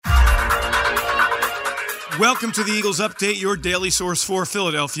Welcome to the Eagles Update, your daily source for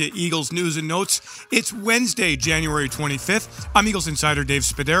Philadelphia Eagles news and notes. It's Wednesday, January 25th. I'm Eagles insider Dave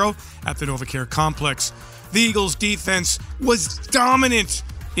Spadaro at the NovaCare Complex. The Eagles defense was dominant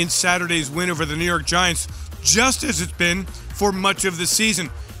in Saturday's win over the New York Giants, just as it's been for much of the season.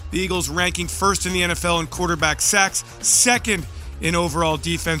 The Eagles ranking first in the NFL in quarterback sacks, second in overall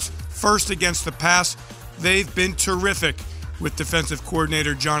defense, first against the pass. They've been terrific with defensive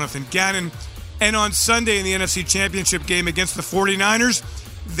coordinator Jonathan Gannon. And on Sunday in the NFC Championship game against the 49ers,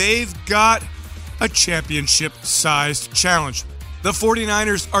 they've got a championship-sized challenge. The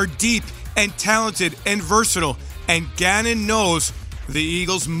 49ers are deep and talented and versatile, and Gannon knows the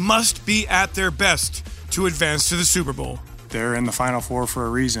Eagles must be at their best to advance to the Super Bowl. They're in the Final Four for a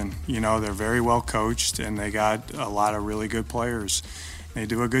reason. You know, they're very well coached, and they got a lot of really good players. They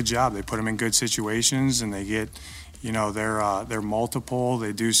do a good job. They put them in good situations, and they get, you know, they're multiple.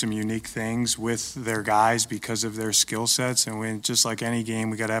 They do some unique things with their guys because of their skill sets. And when, just like any game,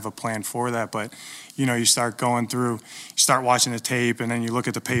 we got to have a plan for that. But, you know, you start going through, you start watching the tape, and then you look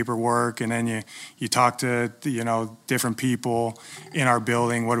at the paperwork, and then you talk to, you know, different people in our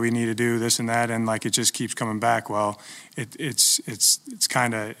building. What do we need to do? This and that, and like it just keeps coming back. Well, it's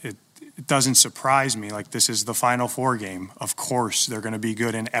kind of it doesn't surprise me. Like, this is the Final Four game. Of course, they're going to be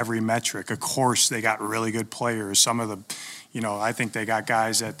good in every metric. Of course, they got really good players. Some of the, you know, I think they got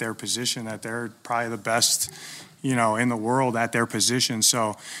guys at their position that they're probably the best, you know, in the world at their position.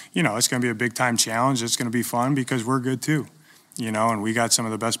 So, you know, it's going to be a big-time challenge. It's going to be fun because we're good too, you know, and we got some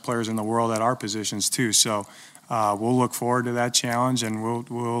of the best players in the world at our positions too. So we'll look forward to that challenge, and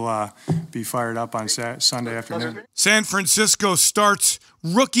we'll be fired up on Sunday afternoon. San Francisco starts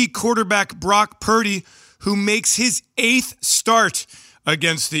rookie quarterback Brock Purdy, who makes his 8th start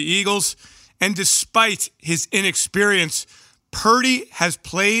against the Eagles. And despite his inexperience, Purdy has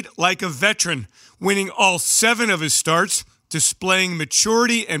played like a veteran, winning all 7 of his starts, displaying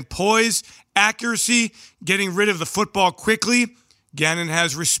maturity and poise, accuracy, getting rid of the football quickly. Gannon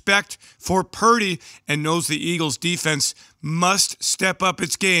has respect for Purdy and knows the Eagles' defense must step up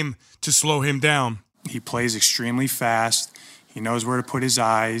its game to slow him down. He plays extremely fast. He knows where to put his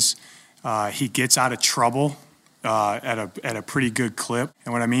eyes. He gets out of trouble at a pretty good clip.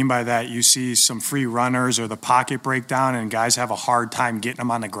 And what I mean by that, you see some free runners or the pocket breakdown, and guys have a hard time getting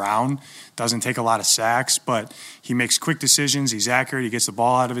them on the ground. Doesn't take a lot of sacks, but he makes quick decisions. He's accurate. He gets the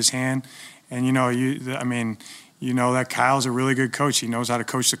ball out of his hand. And, you know, you know that Kyle's a really good coach. He knows how to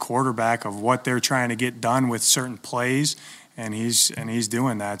coach the quarterback of what they're trying to get done with certain plays, and he's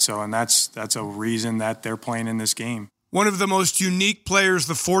doing that. So, and that's a reason that they're playing in this game. One of the most unique players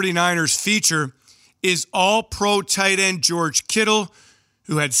the 49ers feature is all-pro tight end George Kittle,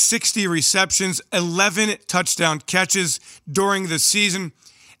 who had 60 receptions, 11 touchdown catches during the season.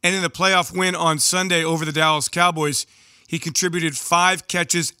 And in the playoff win on Sunday over the Dallas Cowboys, he contributed 5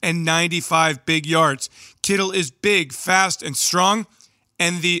 catches and 95 big yards. Kittle is big, fast, and strong,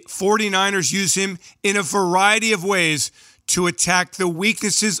 and the 49ers use him in a variety of ways to attack the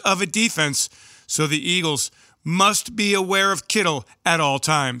weaknesses of a defense, so the Eagles must be aware of Kittle at all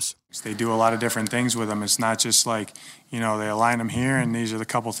times. They do a lot of different things with him. It's not just like, you know, they align him here and these are the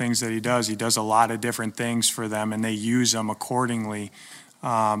couple things that he does. He does a lot of different things for them, and they use them accordingly,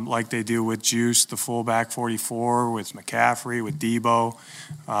 like they do with Juice, the fullback 44, with McCaffrey, with Debo,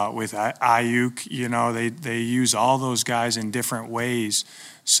 with Ayuk. You know, they use all those guys in different ways.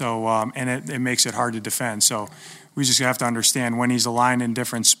 So, and it makes it hard to defend. So we just have to understand when he's aligned in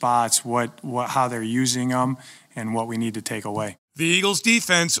different spots, how they're using them, and what we need to take away. The Eagles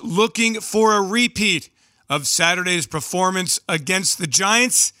defense looking for a repeat of Saturday's performance against the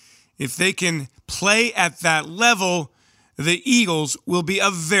Giants. If they can play at that level, the Eagles will be a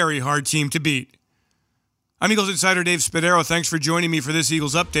very hard team to beat. I'm Eagles insider Dave Spadaro. Thanks for joining me for this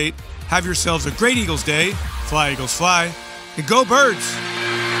Eagles update. Have yourselves a great Eagles day. Fly, Eagles, fly. And go, Birds!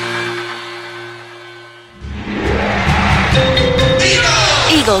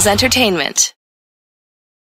 Eagles Entertainment.